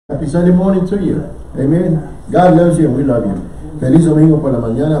Happy Sunday morning to you. Amen. God loves you and we love you. Feliz Domingo por la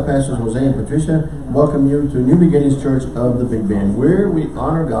mañana. Pastors Jose and Patricia welcome you to New Beginnings Church of the Big Bend, where we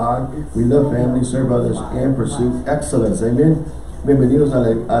honor God, we love family, serve others, and pursue excellence. Amen. Bienvenidos a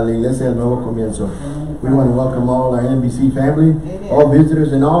la Iglesia del Nuevo Comienzo. We want to welcome all our NBC family, all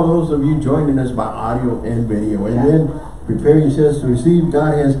visitors, and all those of you joining us by audio and video. Amen. Prepare yourselves to receive.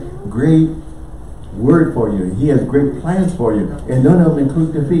 God has great word for you. He has great plans for you, and none of them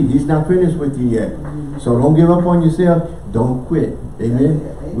include defeat. He's not finished with you yet, so don't give up on yourself. Don't quit. Amen.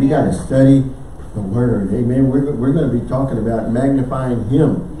 We got to study the word. Amen. We're going to be talking about magnifying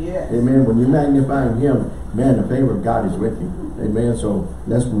him. Amen. When you magnify him, man, the favor of God is with you. Amen. So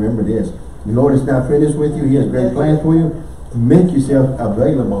let's remember this. The Lord is not finished with you. He has great plans for you. Make yourself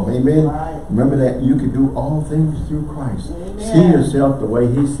available. Amen. Remember that you can do all things through Christ. See yourself the way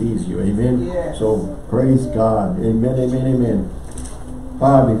he sees you. Amen. So praise God. Amen, amen, amen.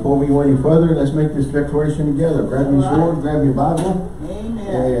 Before we go any further, let's make this declaration together. Grab your sword, grab your Bible.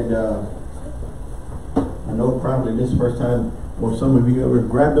 And I know probably this is the first time or some of you ever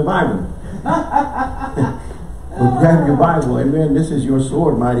grabbed the Bible. Well, grab your Bible. Amen. This is your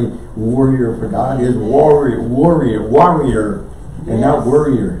sword, mighty warrior, for God is warrior, and not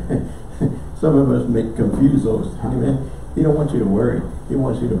worrier. Some of us make confuse those. Amen. He don't want you to worry. He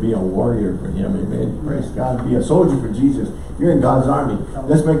wants you to be a warrior for him. Amen. Praise God. Be a soldier for Jesus. You're in God's army.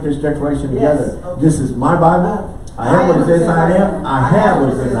 Let's make this declaration together. This is my Bible. I am what it says I am. I have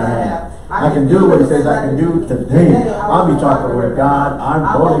what it says I have. I can do what it says I can do today. I'll be taught the word of God.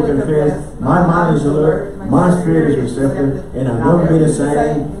 I'm boldly confessed. My mind is alert. My spirit is receptive. And I'm going to be the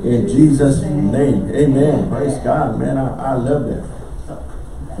same in Jesus' name. Amen. Praise God. Man, I love that.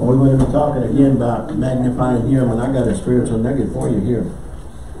 We're going to be talking again about magnifying him, and I got a spiritual nugget for you here.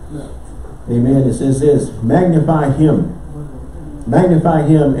 Amen. It says this: magnify him. Magnify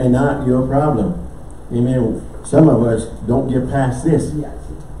him and not your problem. Amen. Some of us don't get past this.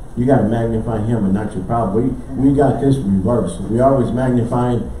 You got to magnify him and not your problem. We got this reversed. We always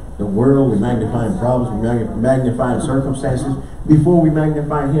magnifying the world, we magnifying problems, we magnifying circumstances before we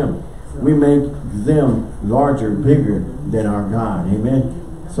magnify him. We make them larger, bigger than our God. Amen.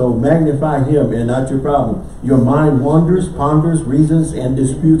 So magnify him and not your problem. Your mind wanders, ponders, reasons, and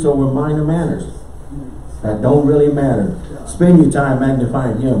disputes over minor matters that don't really matter. Spend your time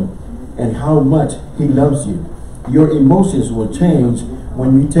magnifying him and how much he loves you. Your emotions will change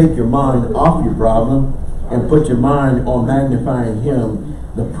when you take your mind off your problem and put your mind on magnifying him,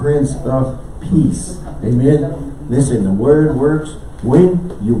 the Prince of Peace. Amen. Listen, the word works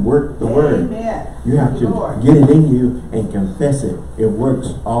when you work the word. You have to get it in you and confess it. It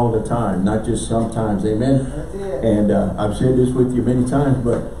works all the time, not just sometimes. Amen. And I've shared this with you many times,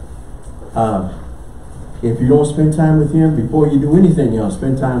 but if you don't spend time with him before you do anything else,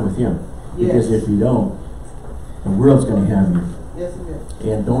 spend time with him. Because if you don't, the world's going to have you.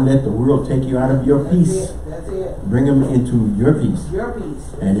 And don't let the world take you out of your peace. Bring them into your peace.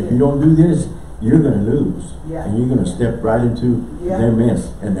 And if you don't do this, you're going to lose. And you're going to step right into their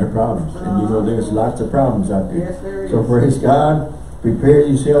mess and their problems. And you know there's lots of problems out there. So praise God. Prepare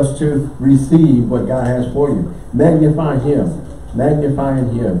yourselves to receive what God has for you. Magnify him.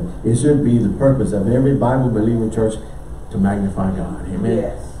 Magnifying him. It should be the purpose of every Bible-believing church to magnify God.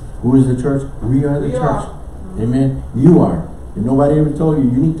 Amen. Who is the church? We are the church. Amen. You are. And nobody ever told you,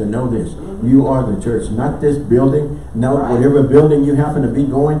 you need to know this. You are the church, not this building. No, whatever building you happen to be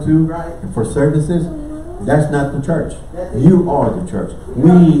going to for services, that's not the church. You are the church.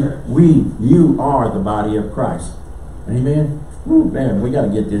 You are the body of Christ. Amen. Ooh, man, we got to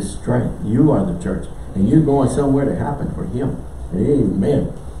get this straight. You are the church, and you're going somewhere to happen for him.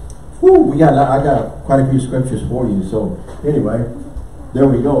 Amen. Ooh, I got quite a few scriptures for you. So anyway, there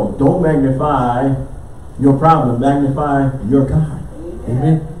we go. Don't magnify your problem, magnify your God.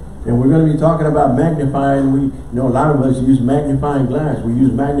 Amen. And we're going to be talking about magnifying. We know a lot of us use magnifying glass. We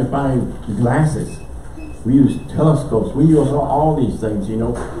use magnifying glasses. We use telescopes. We use all these things, you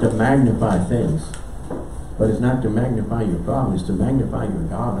know, to magnify things. But it's not to magnify your problem. It's to magnify your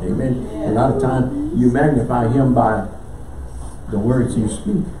God. Amen. A lot of time you magnify him by the words you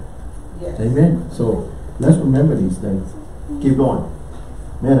speak. Amen. So let's remember these things. Keep going.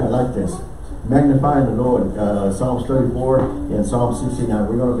 Man, I like this. Magnify the Lord. Psalms 34 and Psalm 69.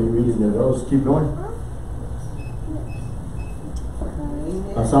 We're going to be reading those. Keep going.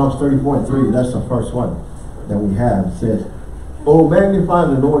 Psalms 34 and 3. That's the first one that we have. It says, "Oh, magnify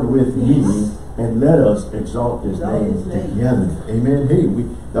the Lord with me, and let us exalt his name together." Amen. Hey,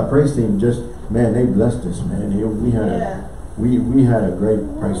 the praise team just, man, they blessed us, man. We had a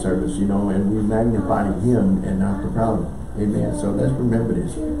great praise service, you know, and we magnified him and not the problem. Amen. So let's remember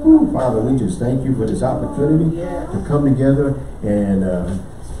this. Ooh, Father, we just thank you for this opportunity to come together and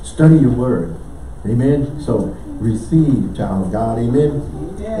study your word. Amen. So receive, child of God.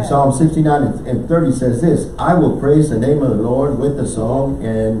 Amen. Yeah. Psalm 69 and 30 says this: I will praise the name of the Lord with a song,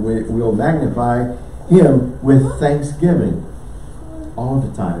 and will magnify him with thanksgiving all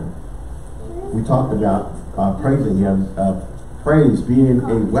the time. We talked about praising him, praise being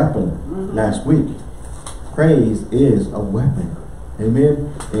a weapon last week. Praise is a weapon.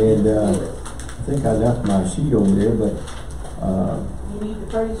 Amen. And I think I left my sheet over there, but you need the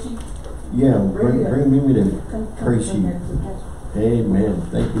praise sheet? Yeah, bring me the praise sheet. Amen.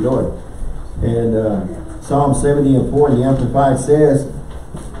 Thank you, Lord. And Psalm 70 and 4 in the Amplified says,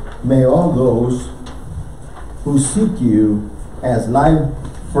 may all those who seek you as life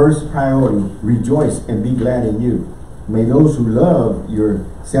first priority rejoice and be glad in you. May those who love your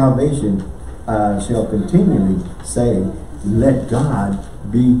salvation shall continually say, let God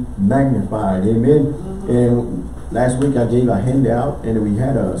be magnified. Amen. And last week I gave a handout, and we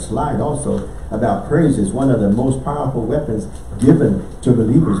had a slide also about praise is one of the most powerful weapons given to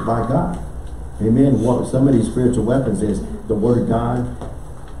believers by God. Amen. Some of these spiritual weapons is the Word of God,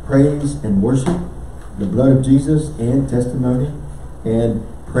 praise and worship, the blood of Jesus and testimony, and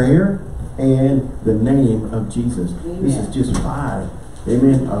prayer, and the name of Jesus. Amen. This is just 5,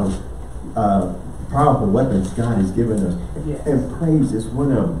 amen, of powerful weapons God has given us. Yes. And praise is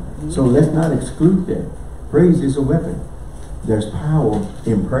one of them. So let's not exclude that. Praise is a weapon. There's power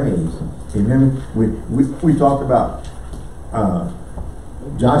in praise. Amen. We talked about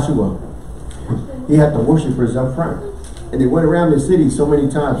Joshua. He had the worshipers up front. And they went around the city so many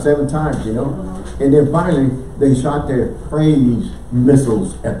times, 7 times, you know. And then finally, they shot their praise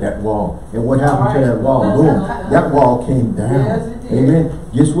missiles at that wall. And what happened to that wall? Boom. That wall came down. Yes, amen.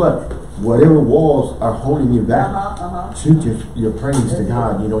 Guess what? Whatever walls are holding you back, shoot your praise to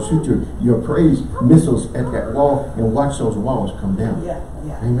God. You know, shoot your praise missiles at that wall and watch those walls come down. Yeah,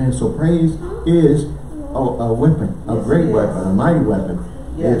 yeah. Amen. So praise is a weapon, a great weapon, a mighty weapon.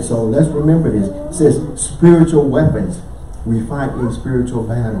 Yes. So let's remember this. It says spiritual weapons. We fight a spiritual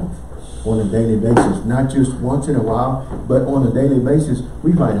battle on a daily basis. Not just once in a while, but on a daily basis,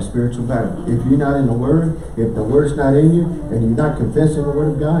 we fight a spiritual battle. If you're not in the Word, if the Word's not in you, and you're not confessing the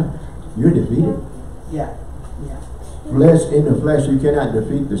Word of God, you're defeated. Yeah. Yeah. Flesh in the flesh, you cannot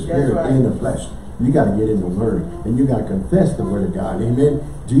defeat the Spirit in the flesh. You got to get in the Word, and you got to confess the Word of God. Amen.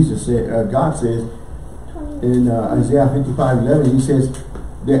 Jesus said, God says in Isaiah 55:11, He says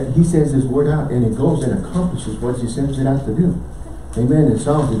that He sends His Word out, and it goes and accomplishes what He sends it out to do. Amen. In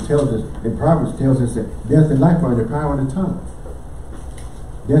Psalms it tells us, in Proverbs it tells us that death and life are in the power of the tongue.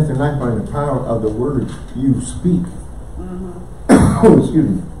 Death and life are in the power of the word you speak. Excuse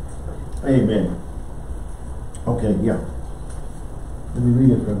me. Amen. Okay, yeah. Let me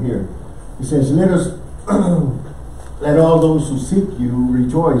read it from here. It says, let all those who seek you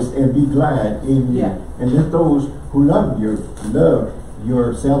rejoice and be glad in you. And let those who love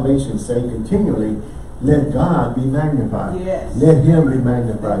your salvation say continually, let God be magnified. Yes. Let Him be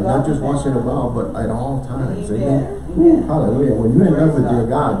magnified. Not just once in a while, but at all times. Amen. Amen. Hallelujah. When you're in love with your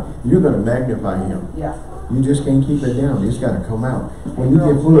God, you're going to magnify Him. Yeah. You just can't keep it down. It's got to come out. When you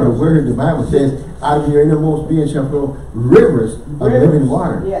get full of the Word, the Bible says, out of your innermost being shall flow rivers of living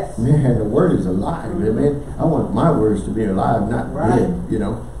water. Yes. Man, the Word is alive. Amen. I want my words to be alive, not dead, you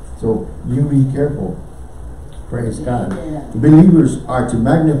know. So you be careful. Praise God. Yeah. Believers are to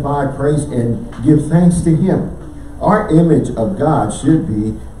magnify, praise, and give thanks to Him. Our image of God should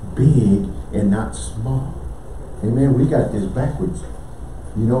be big and not small. Amen. We got this backwards.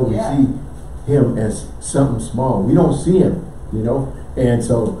 You know, we see Him as something small. We don't see Him, you know, and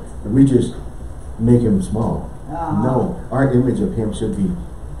so we just make Him small. No, our image of Him should be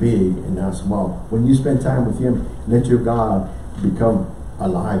big and not small. When you spend time with Him, let your God become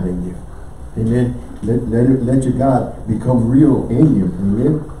alive in you. Amen. Let your God become real in you.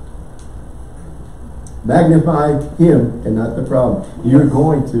 Amen. Magnify Him and not the problem. You're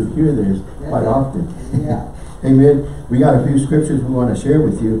going to hear this quite often. Yeah. Amen. We got a few scriptures we want to share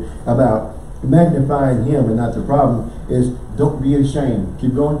with you about magnifying Him and not the problem. Is don't be ashamed.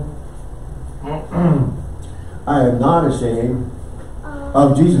 Keep going. I am not ashamed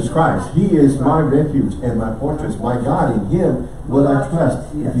of Jesus Christ. He is my refuge and my fortress. My God, in Him will I trust.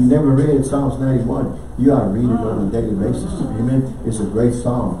 If you never read Psalms 91, you ought to read it on a daily basis. Amen. It's a great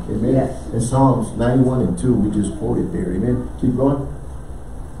psalm. Amen. Yes. In Psalms 91 and 2, we just quoted there. Amen. Keep going.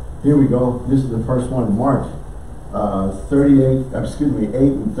 Here we go. This is the first one. Mark 8 and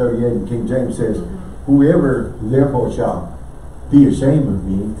 38 in King James says, whoever therefore shall be ashamed of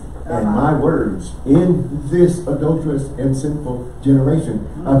me and my words in this adulterous and sinful generation.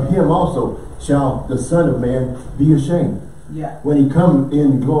 Of him also shall the Son of Man be ashamed. Yeah. When he come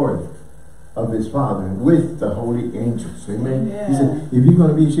in glory of his Father with the holy angels. Amen. Yeah. He said, if you're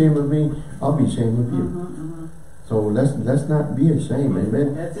going to be ashamed of me, I'll be ashamed of you. So let's not be ashamed.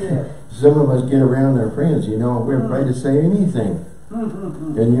 Amen. That's it. Some of us get around our friends, you know, we're afraid to say anything.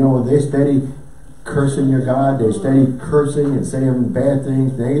 And you know, they steady cursing your God, they steady cursing and saying bad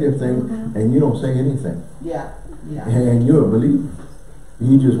things, negative things, and you don't say anything. Yeah. Yeah. And you're a believer.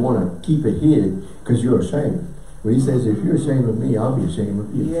 You just want to keep it hid because you're ashamed. Well, he says, if you're ashamed of me, I'll be ashamed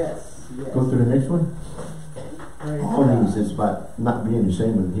of you. Yes. Yes. Go to the next one. All these is about not being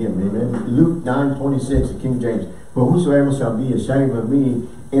ashamed of him. Amen. Luke 9:26, the King James. For whosoever shall be ashamed of me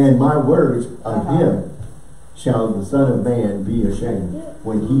and my words of him shall the Son of Man be ashamed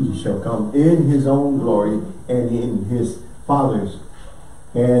when he shall come in his own glory and in his Father's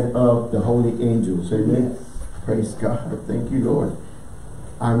and of the holy angels. Amen. Yes. Praise God. Thank you, Lord.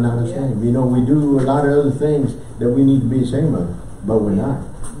 I'm not ashamed. You know, we do a lot of other things that we need to be ashamed of, but we're not.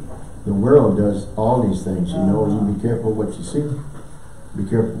 The world does all these things, you know. You be careful what you see, be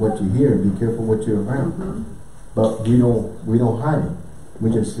careful what you hear, be careful what you're around. But we don't hide it. We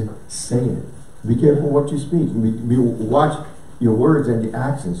just say it. Be careful what you speak. Watch your words and the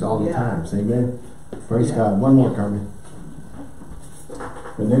actions all the time. Amen. Praise God. One more, Carmen.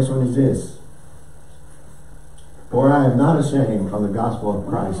 The next one is this. For I am not ashamed of the gospel of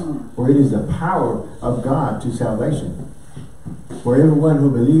Christ, for it is the power of God to salvation. For everyone who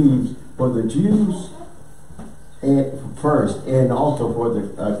believes, for the Jews first, and also for the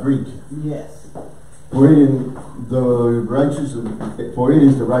Greek. Yes. For it is the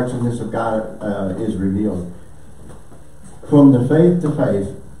righteousness of God is revealed. From the faith to faith,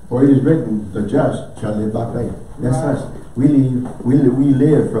 for it is written, the just shall live by faith. That's us. We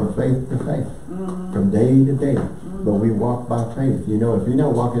live from faith to faith, from day to day. But we walk by faith. You know, if you're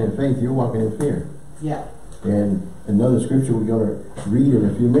not walking in faith, you're walking in fear. Yeah. And another scripture we're going to read in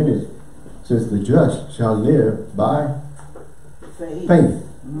a few minutes says, the just shall live by faith.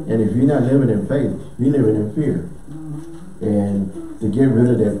 And if you're not living in faith, you're living in fear. And to get rid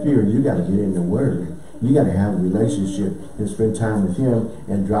of that fear, you got to get in the Word. You got to have a relationship and spend time with Him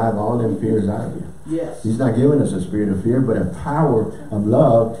and drive all them fears out of you. Yes. He's not giving us a spirit of fear, but a power of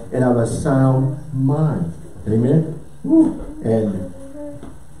love and of a sound mind. Amen? Woo. And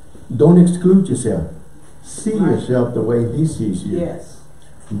don't exclude yourself. See yourself the way He sees you. Yes.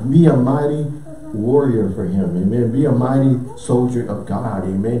 Be a mighty warrior for Him. Amen. Be a mighty soldier of God.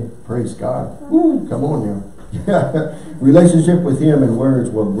 Amen. Praise God. Woo. Come on now. Relationship with Him and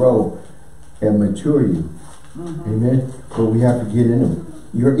words will grow and mature you. Amen. But we have to get in Him.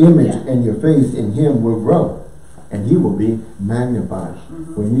 Your image and your faith in Him will grow, and He will be magnified.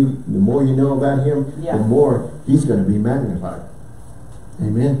 The more you know about Him, the more He's going to be magnified.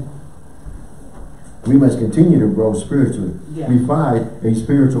 Amen. We must continue to grow spiritually. We fight a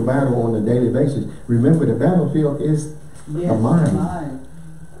spiritual battle on a daily basis. Remember, the battlefield is the mind.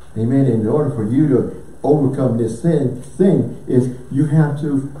 Amen. In order for you to overcome this thing is you have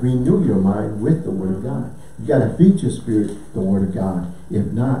to renew your mind with the Word of God. You got to feed your spirit the Word of God. If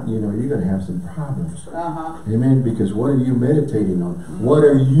not, you know, you're going to have some problems. Amen. Because what are you meditating on? What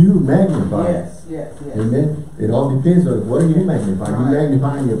are you magnifying? Yes. Amen. It all depends on what are you magnifying. You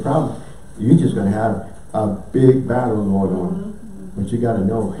magnifying your problem, you're just going to have a big battle going on. But you got to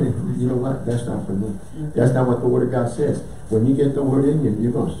know, you know what? That's not for me. That's not what the Word of God says. When you get the Word in you,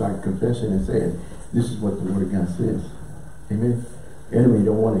 you're going to start confessing and saying, this is what the Word of God says. Amen. Enemy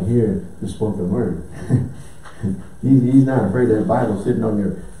don't want to hear the spoken word. He's not afraid of the Bible sitting on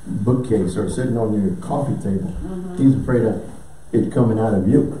your bookcase or sitting on your coffee table. He's afraid of it coming out of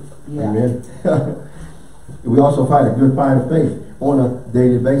you. Amen. We also fight a good fight of faith on a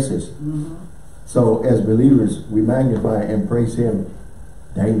daily basis. So as believers, we magnify and praise Him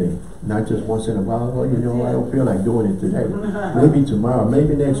daily, not just once in a while. Well, you know, I don't feel like doing it today. Maybe tomorrow,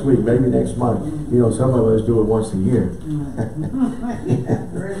 maybe next week, maybe next month. You know, some of us do it once a year.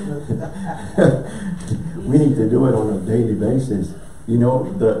 We need to do it on a daily basis. You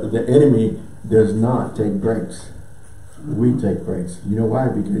know, the enemy does not take breaks. We take breaks. You know why?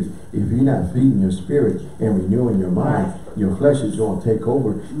 Because if you're not feeding your spirit and renewing your mind, your flesh is going to take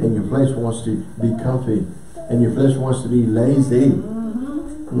over, and your flesh wants to be comfy, and your flesh wants to be lazy.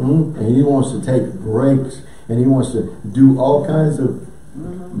 And he wants to take breaks, and he wants to do all kinds of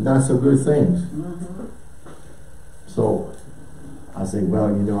not so good things. So I say, well,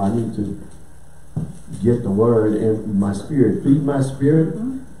 you know, I need to get the Word in my spirit, feed my spirit,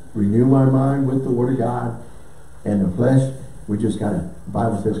 renew my mind with the Word of God, and the flesh, we just got to The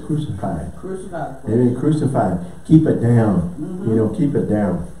Bible says crucified. Crucified. Amen. Crucified. Keep it down. You know, keep it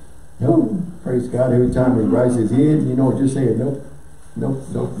down. No, praise God. Every time he rises his head, you know, just say, nope, nope,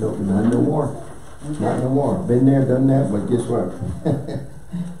 nope, nope, not no more. Not no more. Been there, done that, but guess what?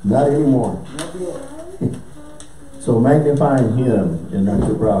 Not anymore. So magnifying him is not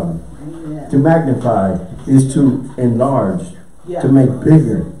your problem. Amen. To magnify is to enlarge, Yeah. to make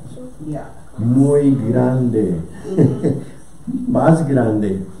bigger. Yeah. Muy grande. Más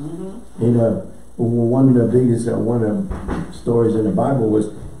grande. You know, one of the biggest, one of the stories in the Bible was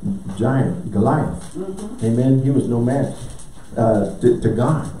giant Goliath. Amen. He was no match to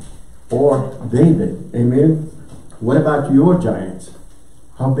God or David. Amen. What about your giants?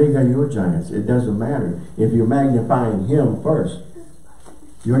 How big are your giants? It doesn't matter. If you're magnifying him first,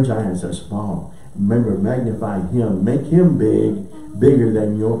 your giants are small. Remember, magnify him. Make him big, bigger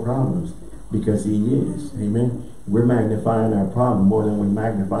than your problems, because he is. Amen. We're magnifying our problem more than we're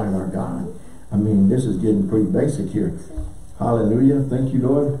magnifying our God. I mean, this is getting pretty basic here. Hallelujah. Thank you,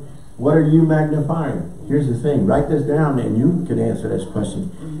 Lord. What are you magnifying? Here's the thing. Write this down and you can answer this question.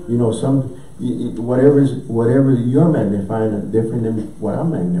 You know, whatever you're magnifying is different than what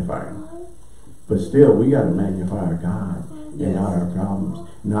I'm magnifying. But still, we got to magnify our God and not our problems,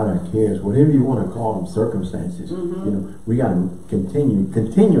 not our cares, whatever you want to call them, circumstances. You know, we got to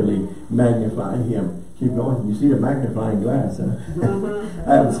continually magnify him. Keep going. You see the magnifying glass, huh?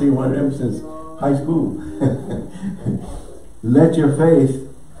 I haven't seen one of them since high school. Let your faith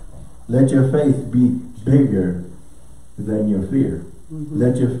be bigger than your fear.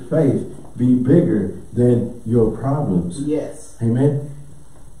 Let your faith be bigger than your problems. Yes. Amen.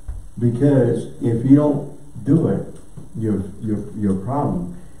 Because if you don't do it, your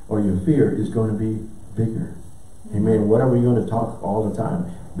problem or your fear is going to be bigger. Amen. What are we going to talk all the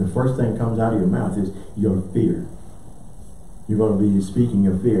time? The first thing comes out of your mouth is your fear. You're going to be speaking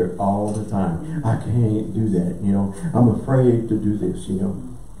your fear all the time. I can't do that, you know. I'm afraid to do this, you know.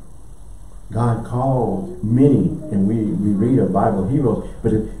 God called many, and we read of Bible heroes,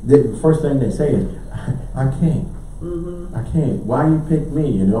 but the first thing they say is, I can't. I can't. Why you pick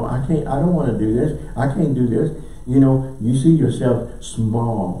me, you know? I can't. I don't want to do this. I can't do this. You know, you see yourself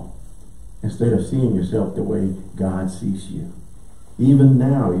small instead of seeing yourself the way God sees you. Even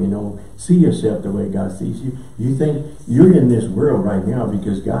now, you know, see yourself the way God sees you. You think you're in this world right now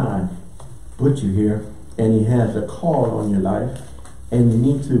because God put you here and he has a call on your life, and you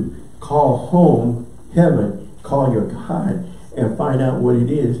need to call home heaven, call your God, and find out what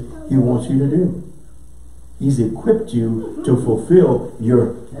it is he wants you to do. He's equipped you to fulfill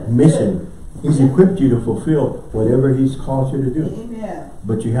your mission. He's equipped you to fulfill whatever he's called you to do. Amen.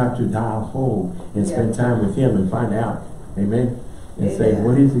 But you have to dial home and spend time with him and find out. Amen. And say, Amen.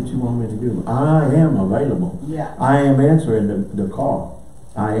 what is it you want me to do? I am available. Yeah. I am answering the call.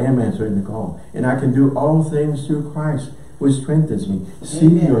 I am answering the call. And I can do all things through Christ, which strengthens me. See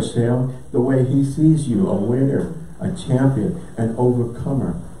yourself the way he sees you, a winner, a champion, an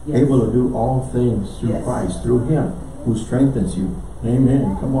overcomer, able to do all things through Christ, through him who strengthens you.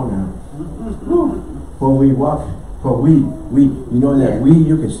 Amen. Come on now. For we walk, for we, you know that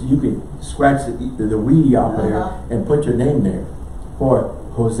you can scratch the we out there and put your name there. For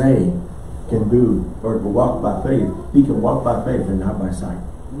Jose can do, or walk by faith. He can walk by faith and not by sight.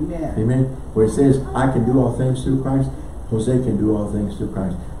 Amen. Amen. Where it says, I can do all things through Christ, Jose can do all things through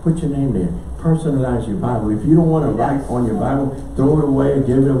Christ. Put your name there. Personalize your Bible. If you don't want to write on your Bible, throw it away,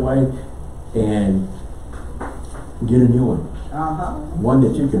 give it away, and get a new one. One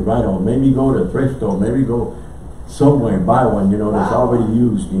that you can write on. Maybe go to a thrift store. Maybe go somewhere and buy one, you know, that's already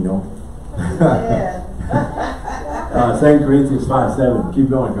used, you know. 2 Corinthians 5:7. Keep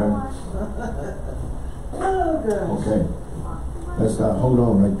going, Carmen. Okay. Let's hold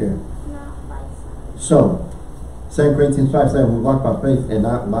on right there. So, 2 Corinthians 5:7. We walk by faith and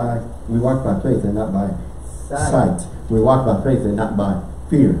not by sight. We walk by faith and not by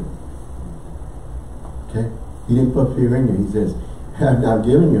fear. Okay? He didn't put fear in you. He says, I've not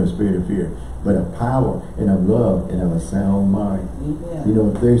given you a spirit of fear, but of power and of love and of a sound mind. Amen. You know,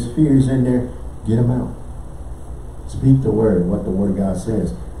 if there's fears in there, get them out. Speak the word, what the word of God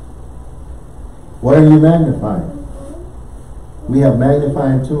says. What are you magnifying? We have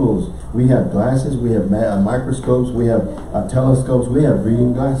magnifying tools. We have glasses. We have microscopes. We have telescopes. We have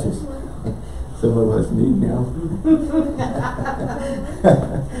reading glasses. Some of us need now.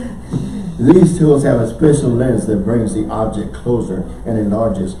 These tools have a special lens that brings the object closer and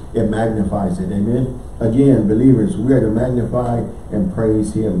enlarges. It magnifies it. Amen. Again, believers, we are to magnify and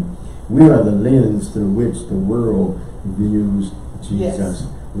praise him. We are the lens through which the world views Jesus.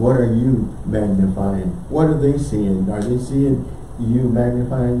 What are you magnifying? What are they seeing? Are they seeing you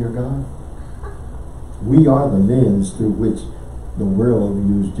magnifying your God? We are the lens through which the world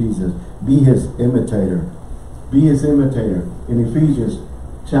views Jesus. Be his imitator. Be his imitator. In Ephesians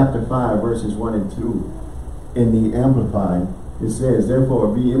chapter 5, verses 1 and 2, in the Amplified, it says, therefore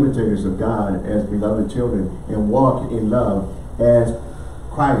be imitators of God as beloved children, and walk in love as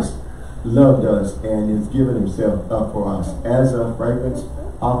Christ loved us and has given himself up for us as a fragrance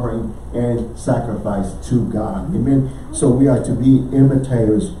offering and sacrifice to God. Amen. So we are to be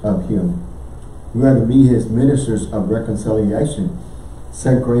imitators of him. We are to be his ministers of reconciliation.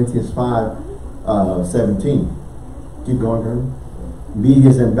 2 Corinthians 5:17. Keep going, girl. Be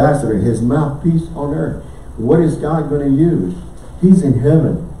his ambassador, his mouthpiece on earth. What is God going to use? He's in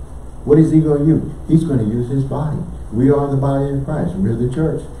heaven. What is he going to use? He's going to use his body. We are the body of Christ. We're the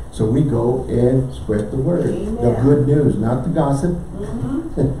church. So we go and spread the word. Amen. The good news, not the gossip.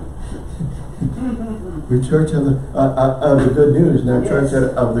 We're church of the good news, not church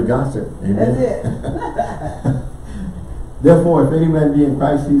of the gossip. Amen. That's it. Therefore, if any man be in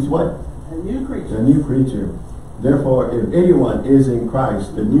Christ, he's what? A new creature. A new creature. Therefore, if anyone is in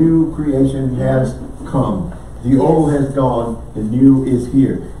Christ, the new creation has come. The old has gone, the new is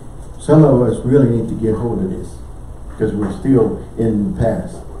here. Some of us really need to get hold of this, because we're still in the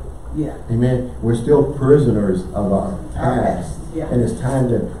past. Yeah. Amen. We're still prisoners of our past. Yeah. And it's time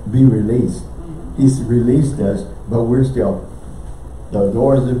to be released. He's released us, but we're still, the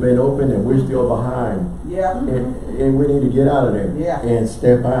doors have been opened and we're still behind. Yeah. And we need to get out of there. Yeah. And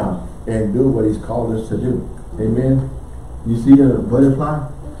step out and do what he's called us to do. Amen. You see the butterfly?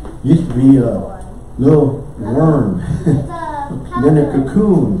 Used to be a little worm. Then a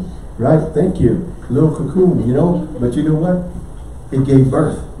cocoon. Right? Thank you. Little cocoon, you know? But you know what? It gave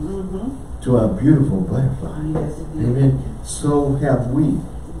birth to a beautiful butterfly. Yes, amen. So have we.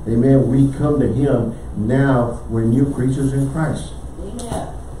 Amen. We come to him. Now we're new creatures in Christ. Amen.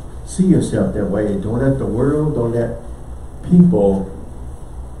 See yourself that way. Don't let the world, don't let people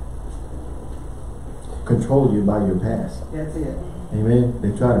control you by your past. That's it. Amen.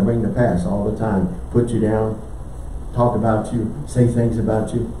 They try to bring the past all the time. Put you down. Talk about you. Say things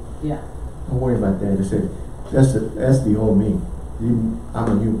about you. Yeah. Don't worry about that. They say, that's the old me. I'm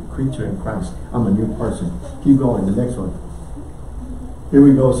a new creature in Christ. I'm a new person. Keep going. The next one. Here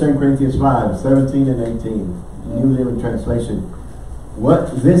we go. 2 Corinthians 5:17 and 18. New Living Translation.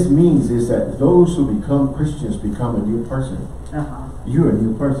 What this means is that those who become Christians become a new person. You're a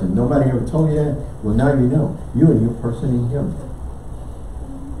new person. Nobody ever told you that? Well, now you know. You're a new person in him.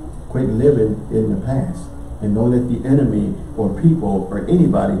 Quit living in the past. And don't let the enemy or people or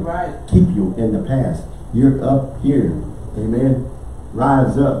anybody keep you in the past. You're up here. Amen.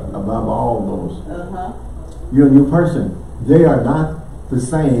 Rise up above all those. You're a new person. They are not the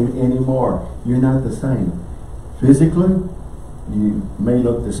same anymore. You're not the same. Physically, you may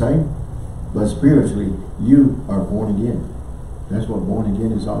look the same, but spiritually, you are born again. That's what born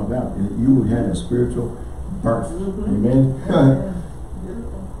again is all about. You had a spiritual birth. Amen.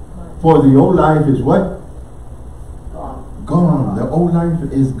 For the old life is what? Gone. The old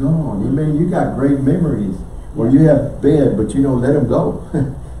life is gone. Amen. You got great memories. Or you have bad, but you don't let them go.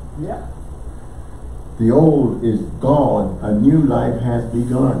 Yeah. The old is gone. A new life has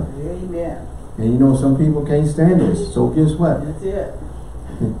begun. Amen. And you know, some people can't stand this. So guess what? That's it.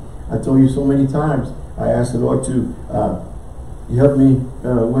 I told you so many times. I asked the Lord to help me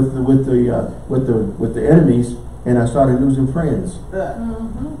with the enemies, and I started losing friends.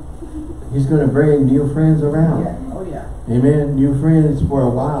 He's going to bring new friends around. Yeah. Oh yeah. Amen. New friends for a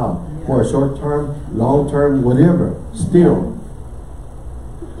while. For a short term, long term, whatever. Still,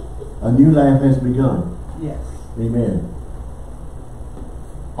 a new life has begun. Yes. Amen.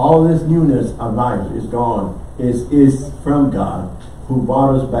 All this newness of life is gone. Is from God, who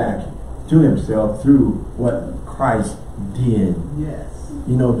brought us back to himself through what Christ did. Yes.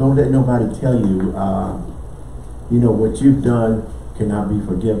 You know, don't let nobody tell you, you know, what you've done cannot be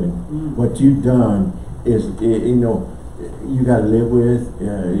forgiven. What you've done is, you know, you got to live with.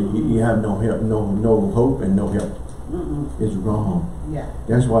 You have no help, no hope, and no help. It's wrong. Yeah.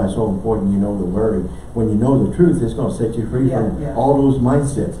 That's why it's so important you know the word. When you know the truth, it's going to set you free from all those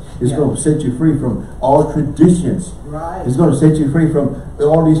mindsets. It's going to set you free from all traditions. Right. It's going to set you free from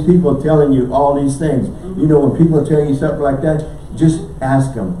all these people telling you all these things. You know, when people tell you something like that, just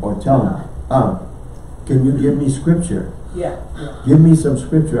ask them or tell them, can you give me scripture? Yeah. Give me some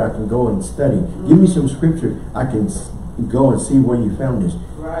scripture I can go and study. Give me some scripture I can go and see where you found this.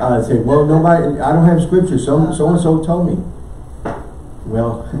 Right. Say, well, nobody, I don't have scripture. So-and-so told me.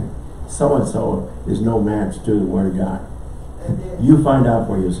 Well, so-and-so is no match to the word of God. You find out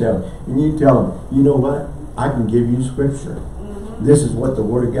for yourself. And you tell them, you know what? I can give you scripture. This is what the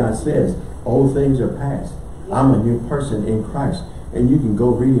Word of God says. Old things are past. I'm a new person in Christ. And you can go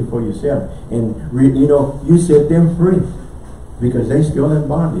read it for yourself. And, you set them free. Because they still in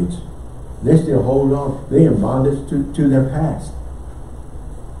bondage. They still hold on. They in bondage to their past.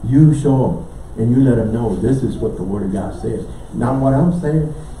 You show them. And you let them know this is what the Word of God says. Not what I'm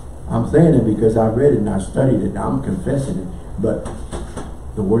saying. I'm saying it because I read it and I studied it. I'm confessing it. But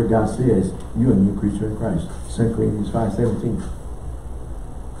the Word of God says you're a new creature in Christ. 2 Corinthians 5:17.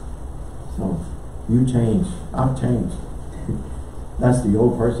 So you change. I've changed. That's the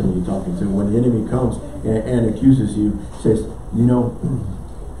old person you're talking to. When the enemy comes and accuses you, says,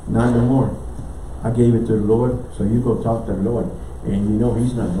 not no more. I gave it to the Lord, so you go talk to the Lord. And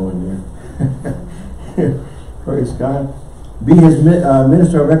he's not going there. Praise God. Be his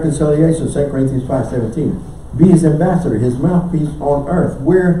minister of reconciliation, 2 Corinthians 5:17. Be his ambassador, his mouthpiece on earth,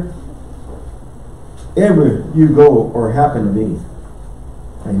 wherever you go or happen to be.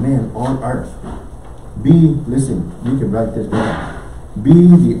 Amen. On earth. Listen, you can write this down. Be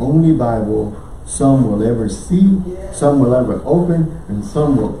the only Bible some will ever see, some will ever open, and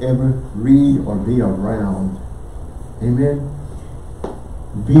some will ever read or be around. Amen.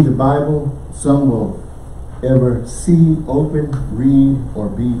 Be the Bible some will ever see, open, read, or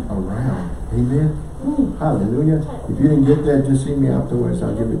be around. Amen. Hallelujah. If you didn't get that, just see me afterwards.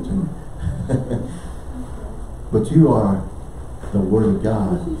 I'll give it to you. But you are the Word of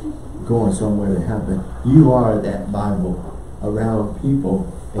God going somewhere to happen. You are that Bible around people.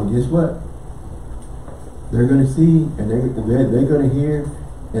 And guess what? They're going to see, and they're going to hear,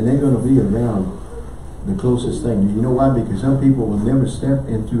 and they're going to be around the closest thing. You know why? Because some people will never step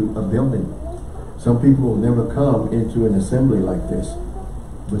into a building. Some people will never come into an assembly like this.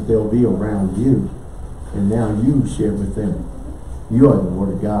 But they'll be around you. And now you share with them. You are the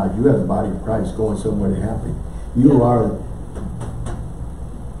Word of God. You are the body of Christ going somewhere to happen. You are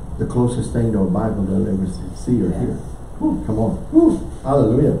the closest thing to a Bible they'll ever see or hear. Woo, come on. Woo,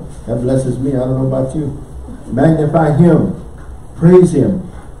 hallelujah. That blesses me. I don't know about you. Magnify him. Praise him.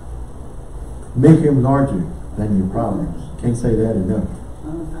 Make him larger than your problems. Can't say that enough.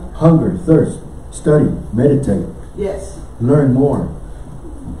 Hunger, thirst, study, meditate. Yes. Learn more.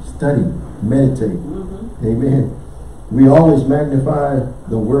 Study, meditate. Amen. We always magnify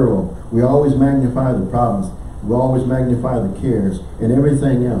the world. We always magnify the problems. We always magnify the cares and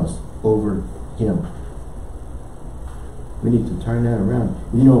everything else over him. We need to turn that around.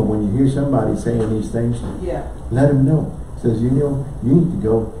 When you hear somebody saying these things, let them know. Says, you need to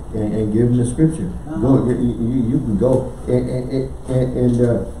go and give them the scripture. Go, you can go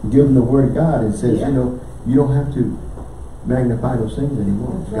and give them the Word of God. And says, you don't have to magnify those things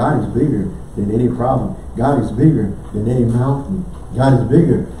anymore. God is bigger than any problem. God is bigger than any mountain. God is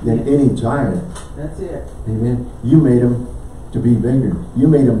bigger than any giant. That's it. Amen. You made them to be bigger. You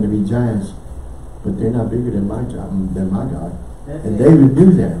made them to be giants. But they're not bigger than my God. That's and it. David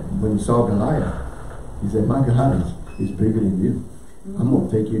knew that when he saw Goliath. He said, my God is bigger than you. I'm going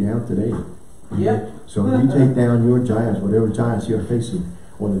to take you down today. Yep. So you take down your giants, whatever giants you're facing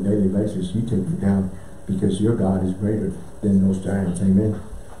on a daily basis, you take them down because your God is greater than those giants. Amen.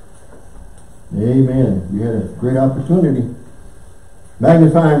 Amen. You had a great opportunity.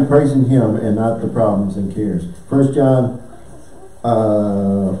 Magnifying, praising him and not the problems and cares. 1 John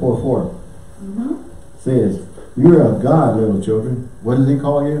 4:4 says, you're of God, little children. What does he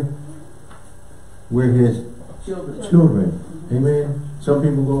call you? We're his children. Amen. Some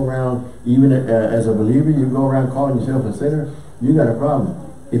people go around, even as a believer, you go around calling yourself a sinner, you got a problem.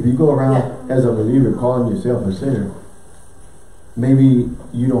 If you go around as a believer calling yourself a sinner, maybe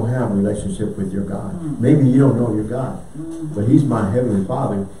you don't have a relationship with your God. Maybe you don't know your God. But he's my heavenly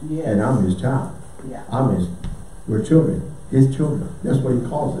Father, and I'm his child. We're children, his children. That's what he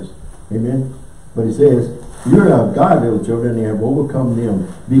calls us. Amen. But he says, you're of God, little children, and have overcome them,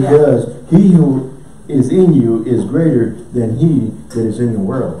 because he who is in you is greater than he that is in the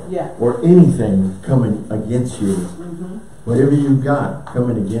world. Or anything coming against you. Whatever you got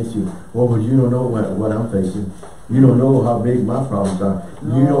coming against you. Well, but you don't know what I'm facing. You don't know how big my problems are.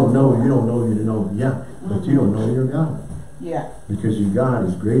 No. You don't know. But you don't know your God. Because your God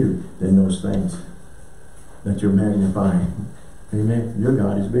is greater than those things that you're magnifying. Amen. Your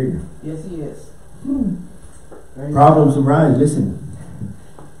God is bigger. Yes, he is. Problems arise. Listen.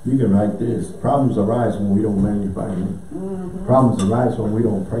 You can write this. Problems arise when we don't magnify him. Problems arise when we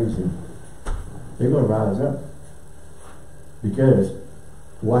don't praise him. They're going to rise up. Because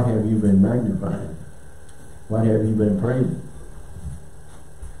what have you been magnifying? What have you been praising?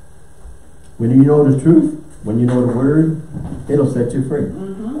 When you know the truth, when you know the word, it'll set you free.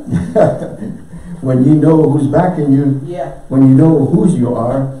 When you know who's backing you, Yeah. when you know whose you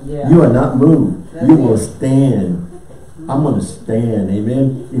are, Yeah. you are not moved. That's You it. will stand. I'm going to stand.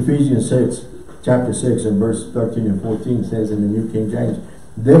 Amen. Ephesians 6, chapter 6 and verse 13 and 14 says in the New King James,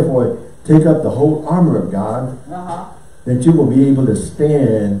 therefore, take up the whole armor of God, that you will be able to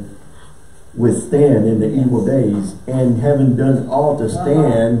withstand in the evil days, and having done all to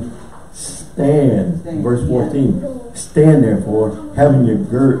stand, stand. Verse 14. Stand therefore, having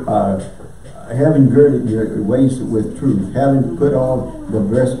girded your waist with truth, having put on the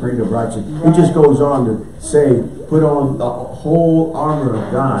breastplate of righteousness. It just goes on to say, put on the whole armor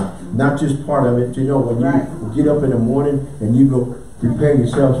of God, not just part of it. You know, when you get up in the morning and you go prepare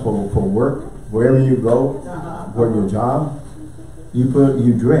yourselves for work, wherever you go, for your job,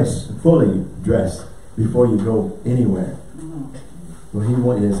 you dress, fully dress before you go anywhere. Well, he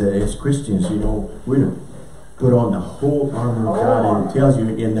wanted as Christians, you know, we're to put on the whole armor of God, and it tells you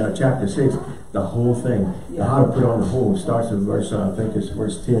in chapter 6 the whole thing. How to put on the whole. It starts at verse, I think it's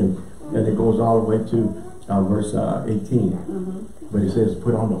verse 10, and it goes all the way to verse 18. But it says,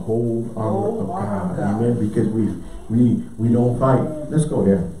 put on the whole armor of God. Amen. Because we don't fight. Let's go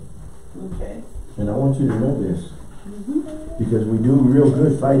there. Okay. And I want you to know this. Because we do real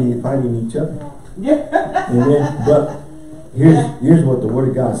good fighting each other. Yeah. Amen. But here's what the Word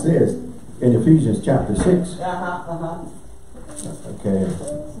of God says in Ephesians chapter 6. Okay.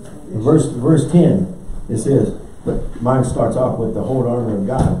 Verse 10, it says, but mine starts off with the whole armor of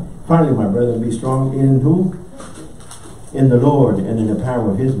God. Finally, my brethren, be strong in who? In the Lord and in the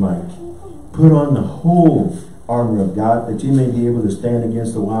power of his might. Put on the whole armor of God, that you may be able to stand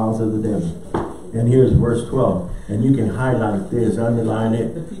against the wiles of the devil. And here's verse 12. And you can highlight this, underline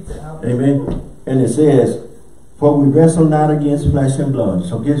it. Amen. And it says, for we wrestle not against flesh and blood.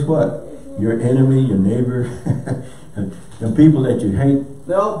 So guess what? Your enemy, your neighbor, the people that you hate,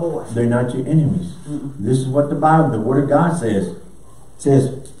 they're not your enemies. This is what the Bible, the Word of God says. It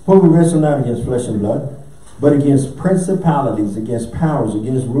says, for we wrestle not against flesh and blood, but against principalities, against powers,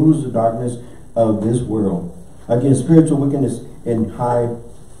 against rulers of darkness of this world, against spiritual wickedness in high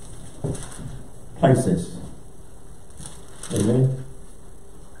places. Amen.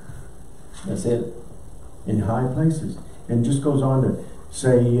 That's it. In high places. And just goes on to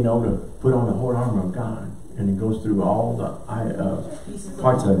say, you know, to put on the whole armor of God. And it goes through all the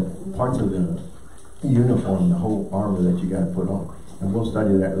parts of the uniform, the whole armor that you got to put on. And we'll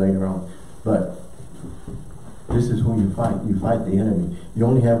study that later on. But this is who you fight. You fight the enemy. You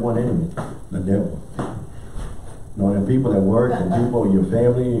only have one enemy, the devil. No, the people at work, the people, your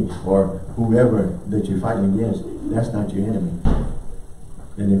family, or whoever that you're fighting against, that's not your enemy.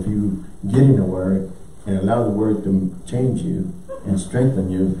 And if you get in the Word and allow the Word to change you and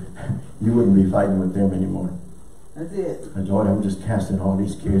strengthen you, you wouldn't be fighting with them anymore. That's it. And Lord, I'm just casting all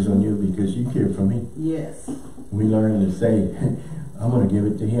these cares on you because you care for me. Yes. We learn to say, I'm going to give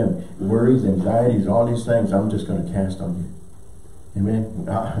it to him. Worries, anxieties, all these things, I'm just going to cast on you. Amen.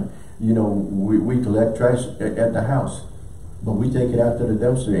 You know, we collect trash at the house, but we take it out to the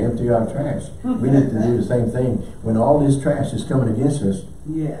dumpster, empty our trash. We need to do the same thing. When all this trash is coming against us,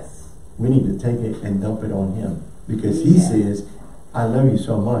 yes, we need to take it and dump it on him. Because he says, I love you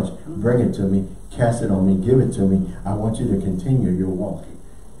so much. Bring it to me. Cast it on me. Give it to me. I want you to continue your walk.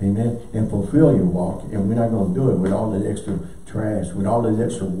 Amen. And fulfill your walk. And we're not going to do it with all this extra trash, with all this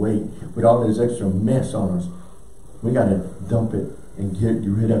extra weight, with all this extra mess on us. We got to dump it and get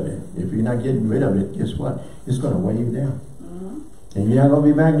rid of it. If you're not getting rid of it, guess what? It's going to weigh you down. And you're not going to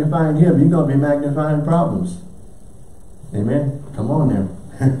be magnifying him. You're going to be magnifying problems. Amen. Come on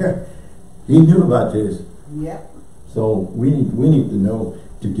now. He knew about this. Yep. So we need to know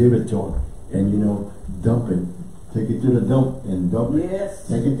to give it to him. And, you know, dump it. Take it to the dump and dump it. Yes.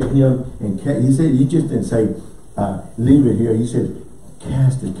 Take it to him. And he said, he just didn't say, leave it here. He said,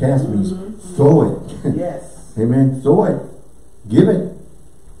 cast it. Cast means throw it. Yes. Amen. Throw it. Give it.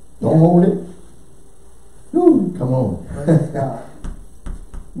 Don't hold it. Woo, come on.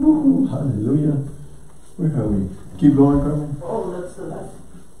 Woo, hallelujah. Where are we? Keep going, Carmen. Oh, that's the last.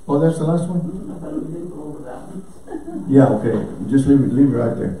 Oh, that's the last one? But we didn't go over that one. Yeah, okay. Just leave it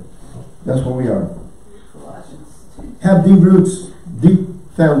right there. That's where we are. Colossians 2. Have deep roots, deep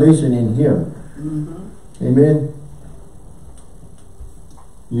foundation in him. Amen.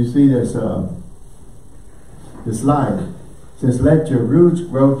 You see this slide. It says, let your roots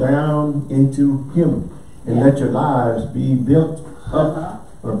grow down into him, and let your lives be built up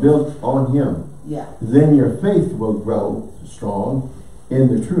or built on him. Yeah. Then your faith will grow strong in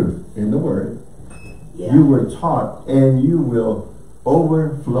the truth, in the word. Yeah. You were taught, and you will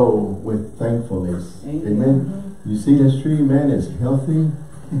overflow with thankfulness. Amen. You see this tree, man, is healthy.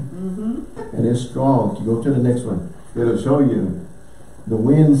 And it's strong. You go to the next one. It'll show you. The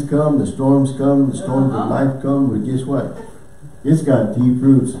winds come, the storms of life come, but guess what? It's got deep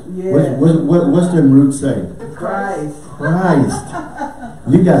roots. Yeah. What's them roots say? Christ.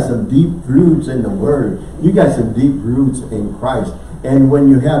 You got some deep roots in the Word. You got some deep roots in Christ. And when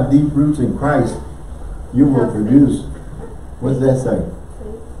you have deep roots in Christ, you will produce, what does that say?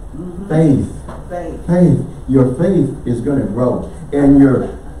 Faith. Your faith is going to grow. And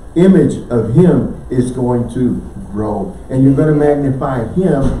your image of Him is going to grow. And you're going to magnify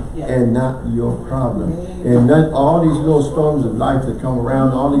Him and not your problem. And not all these little storms of life that come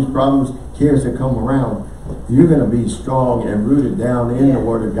around, all these problems, cares that come around, you're going to be strong and rooted down in the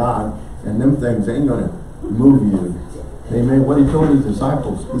Word of God. And them things ain't going to move you. Amen. What He told His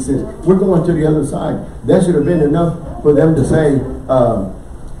disciples, He says, we're going to the other side. That should have been enough for them to say,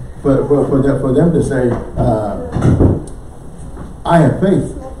 for them to say, I have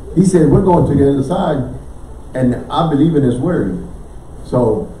faith. He said, we're going to the other side, and I believe in His Word.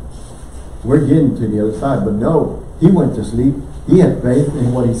 So we're getting to the other side. But no, He went to sleep. He had faith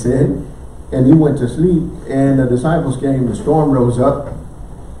in what He said, and He went to sleep. And the disciples came. The storm rose up.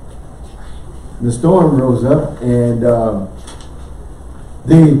 The storm rose up, and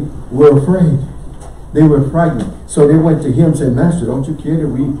they were afraid. They were frightened. So they went to Him and said, Master, don't you care that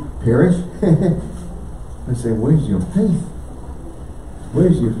we perish? I said, where's your faith?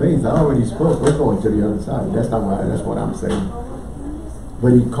 Where's your faith? I already spoke. We're going to the other side. That's not why. That's what I'm saying.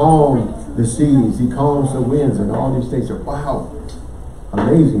 But He calmed the seas. He calms the winds, and all these things. Wow,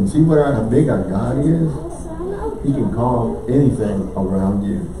 amazing. See how big our God is? He can calm anything around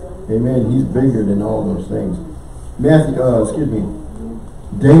you. Amen. He's bigger than all those things.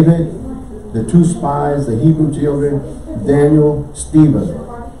 David, the two spies, the Hebrew children, Daniel, Stephen.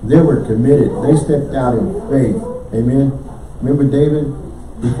 They were committed. They stepped out in faith. Amen. Remember David?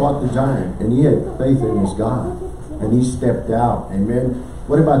 He fought the giant, and he had faith in his God, and he stepped out. Amen.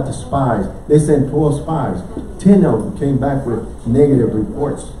 What about the spies? They sent 12 spies. 10 of them came back with negative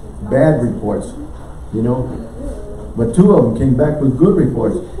reports, bad reports, you know. But 2 of them came back with good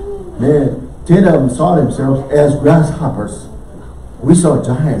reports. Man, 10 of them saw themselves as grasshoppers. We saw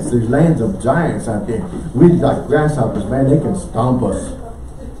giants. There's lands of giants out there. We like grasshoppers, man. They can stomp us.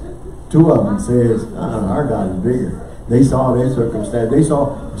 2 of them says, our God is bigger. They saw their circumstance. They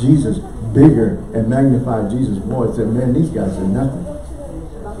saw Jesus bigger and magnified Jesus more and said, man, these guys are nothing.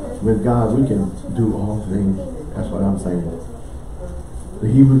 With God, we can do all things. That's what I'm saying. The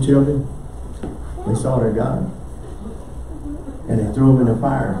Hebrew children, they saw their God. And they threw him in the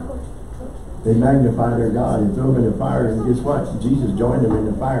fire. They magnified their God and threw him in the fire. And guess what? Jesus joined them in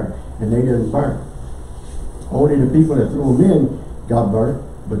the fire. And they didn't burn. Only the people that threw him in got burnt.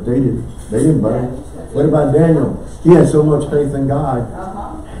 But they didn't burn. What about Daniel? He had so much faith in God.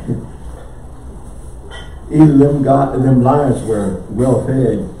 Either them lions were well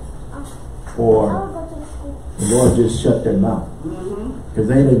fed, or the Lord just shut their mouth. Because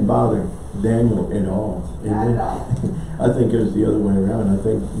they didn't bother Daniel at all. Amen. I think it was the other way around. I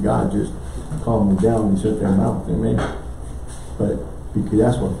think God just calmed them down and shut their mouth. Amen. But because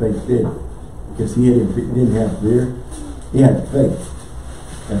that's what faith did. Because he didn't have fear. He had faith.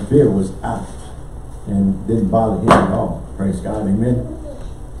 And fear was out. And didn't bother him at all. Praise God. Amen.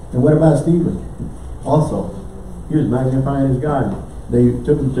 And what about Stephen? Also, he was magnifying his God. They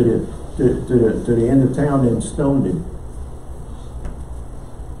took him to the end of town and stoned him.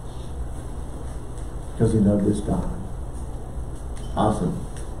 Because he loved his God. Awesome.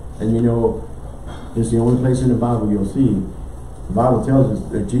 And you know, it's the only place in the Bible you'll see. The Bible tells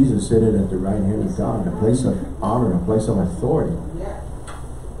us that Jesus said it at the right hand of God, a place of honor, a place of authority.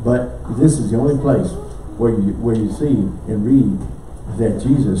 But this is the only place where you see and read that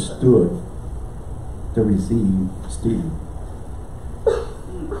Jesus stood to receive Stephen.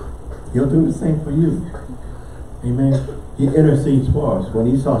 He'll do the same for you. Amen. He intercedes for us. When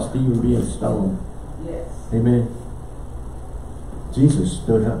he saw Stephen being stoned, amen, Jesus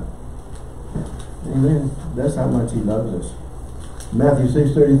stood up. Amen. That's how much he loves us. Matthew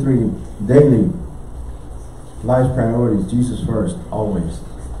 6:33, daily life's priorities, Jesus first, always.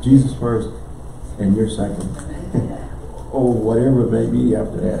 Jesus first, and you're second. Or whatever it may be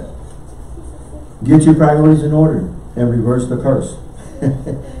after that. Get your priorities in order and reverse the curse.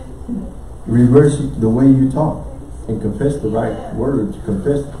 Reverse the way you talk and confess the right words.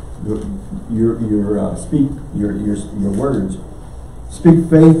 Confess speak your words. Speak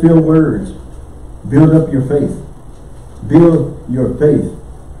faith-filled words. Build up your faith. Build your faith.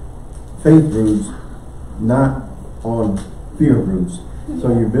 Faith roots, not on fear roots. So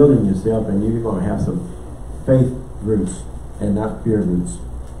you're building yourself, and you're going to have some faith roots and not fear roots.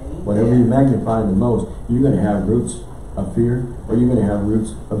 Whatever you magnify the most, you're going to have roots of fear, or you're going to have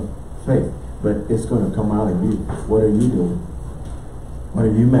roots of faith. But it's going to come out of you. What are you doing? What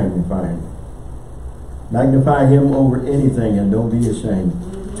are you magnifying? Magnify him over anything and don't be ashamed.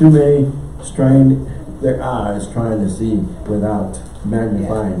 Too many strain their eyes trying to see without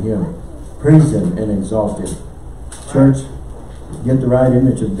magnifying him. Praise him and exalt him. Church, get the right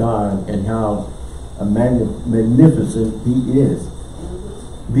image of God and how magnificent he is.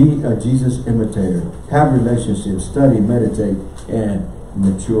 Be a Jesus imitator. Have relationships, study, meditate, and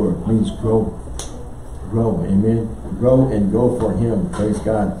mature. Means grow. Grow, amen. Grow and go for him. Praise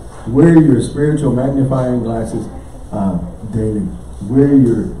God. Wear your spiritual magnifying glasses daily. Wear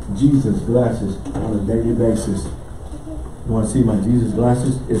your Jesus glasses on a daily basis. You want to see my Jesus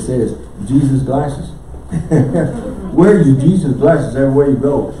glasses? It says Jesus glasses. Wear your Jesus glasses everywhere you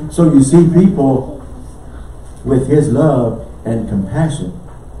go, so you see people with his love and compassion,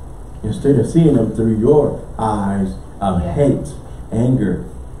 instead of seeing them through your eyes of hate, anger,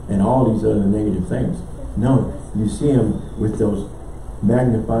 and all these other negative things. No, you see him with those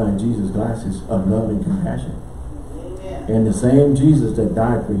magnifying Jesus glasses of love and compassion. Amen. And the same Jesus that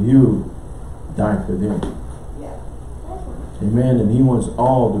died for you died for them. Yeah. Amen. And he wants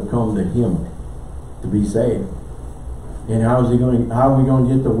all to come to him to be saved. And how are we going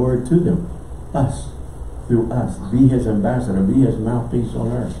to get the word to them? Us. Through us. Be his ambassador. Be his mouthpiece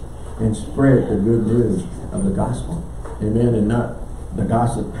on earth. And spread the good news of the gospel. Amen. And not the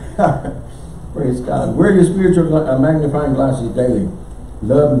gossip. Praise God. Wear your spiritual magnifying glasses daily.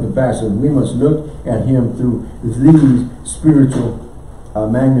 Love and compassion. We must look at him through these spiritual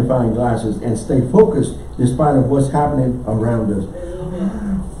magnifying glasses and stay focused despite of what's happening around us.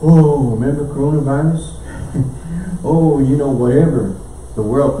 Oh, remember coronavirus? Oh, you know, whatever. The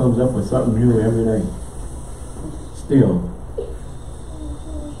world comes up with something new every day. Still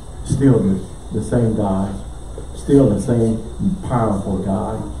the same God. Still the same powerful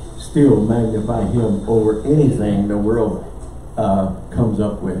God. Still magnify him over anything the world comes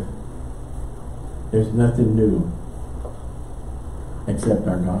up with. There's nothing new except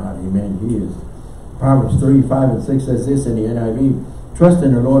our God. Amen. He is. Proverbs 3, 5, and 6 says this in the NIV. Trust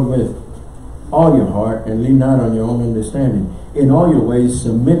in the Lord with all your heart and lean not on your own understanding. In all your ways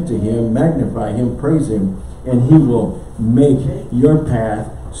submit to him, magnify him, praise him, and he will make your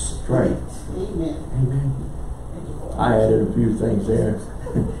path straight. Amen. Amen. I added a few things there.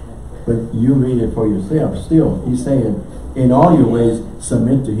 But you read it for yourself. Still, he's saying, in all your ways,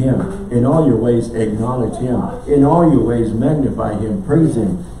 submit to him. In all your ways, acknowledge him. In all your ways, magnify him, praise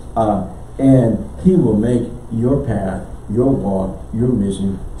him. And he will make your path, your walk, your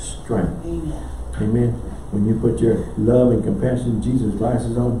mission straight. Amen. Amen. When you put your love and compassion Jesus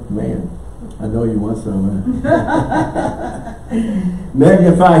glasses on, man, I know you want some.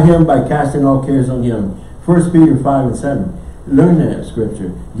 Magnify him by casting all cares on him. 1 Peter 5 and 7. Learn that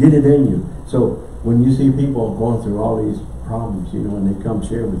scripture. Get it in you. So when you see people going through all these problems, you know, and they come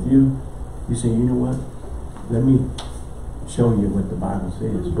share with you, you say, you know what? Let me show you what the Bible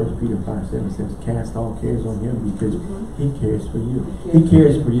says. 1 Peter 5, 7 says, cast all cares on him because he cares for you. He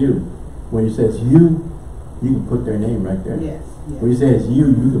cares for you. When he says you can put their name right there. Yes. Yes. When he says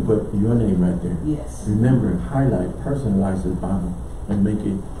you can put your name right there. Yes. Remember, highlight, personalize the Bible and make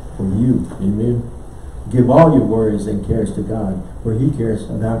it for you. Amen. Give all your worries and cares to God, for he cares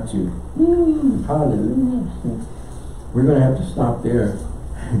about you. Hallelujah. We're going to have to stop there.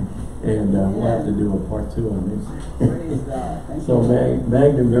 And we'll have to do a part 2 on this. So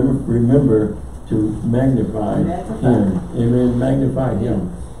remember to magnify him. Amen. Magnify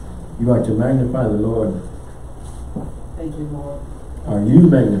him. You are to magnify the Lord. Thank you, Lord. Are you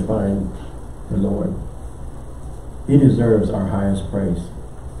magnifying the Lord? He deserves our highest praise.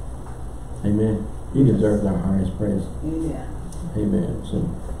 Amen. He deserves our highest praise. Amen. Amen. So,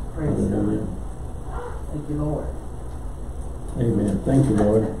 praise God. Thank you, Lord. Amen. Thank you,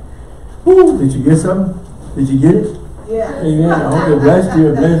 Lord. Woo, did you get something? Did you get it? Yeah. Amen. I hope it blessed you.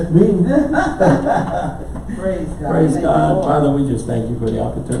 It blessed me. Praise God. Praise God. Father, we just thank you for the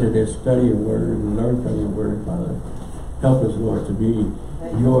opportunity to study your word and learn from your word, Father. Help us, Lord, to be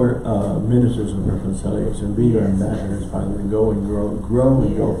your ministers of reconciliation, be your ambassadors, Father, and go and grow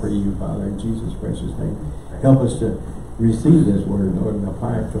and go for you, Father, in Jesus' precious name. Help us to receive this word, Lord, and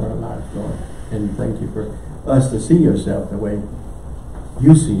apply it to our lives, Lord. And thank you for us to see yourself the way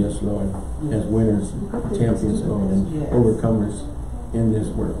you see us, Lord, as winners, champions, Lord, and overcomers in this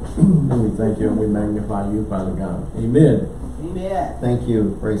work. And we thank you and we magnify you, Father God. Amen. Amen. Thank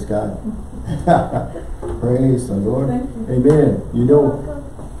you. Praise God. Praise the Lord. Amen. You know,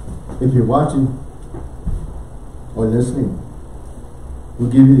 if you're watching or listening will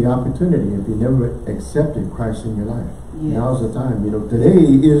give you the opportunity if you never accepted Christ in your life. Yes. Now's the time. You know, today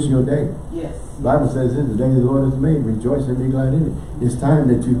is your day. Yes. The Bible says this is the day the Lord has made. Rejoice and be glad in it. It's time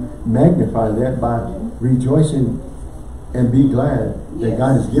that you magnify that by rejoicing and be glad that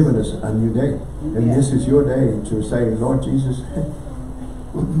God has given us a new day. And this is your day to say, Lord Jesus,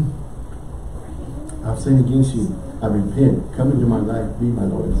 I've sinned against you. I repent. Come into my life. Be my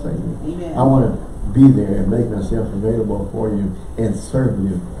Lord and Savior. Amen. I want to be there and make myself available for you and serve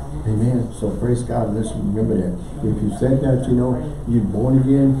you. Amen. So praise God. Let's remember that. If you said that, you know, you're born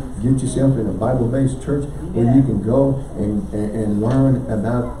again, get yourself in a Bible-based church where you can go and learn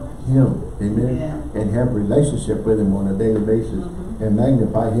about Him. Amen. And have a relationship with Him on a daily basis and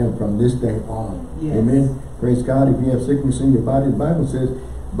magnify Him from this day on. Amen. Praise God. If you have sickness in your body, the Bible says,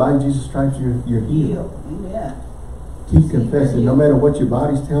 by Jesus' stripes you're healed. Amen. Keep confessing, no matter what your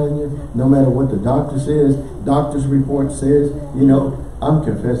body's telling you, no matter what the doctor says, doctor's report says, you know, I'm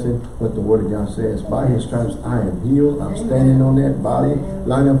confessing what the Word of God says. By His stripes I am healed. I'm standing on that body.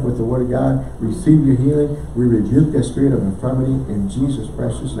 Line up with the Word of God. Receive your healing. We rebuke that spirit of infirmity in Jesus'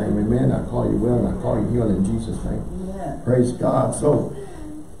 precious name. Amen. I call you well and I call you healed in Jesus' name. Praise God. So,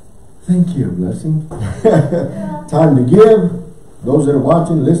 thank you, blessing. Time to give. Those that are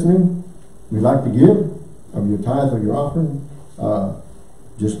watching, listening, we like to give of your tithe or your offering.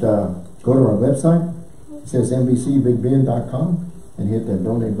 Just go to our website. It says NBCBigBend.com. and hit that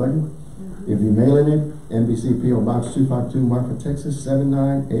donate button. If you're mailing it, NBC P.O. Box 252, Marfa, Texas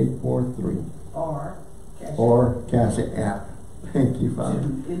 79843. Or Cash App. Thank you, Father.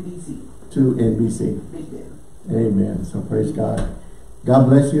 To NBC. Big Ben. Amen. So praise God. God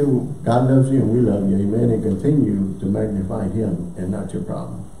bless you. God loves you and we love you. Amen. And continue to magnify Him and not your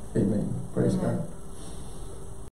problem. Amen. Praise God.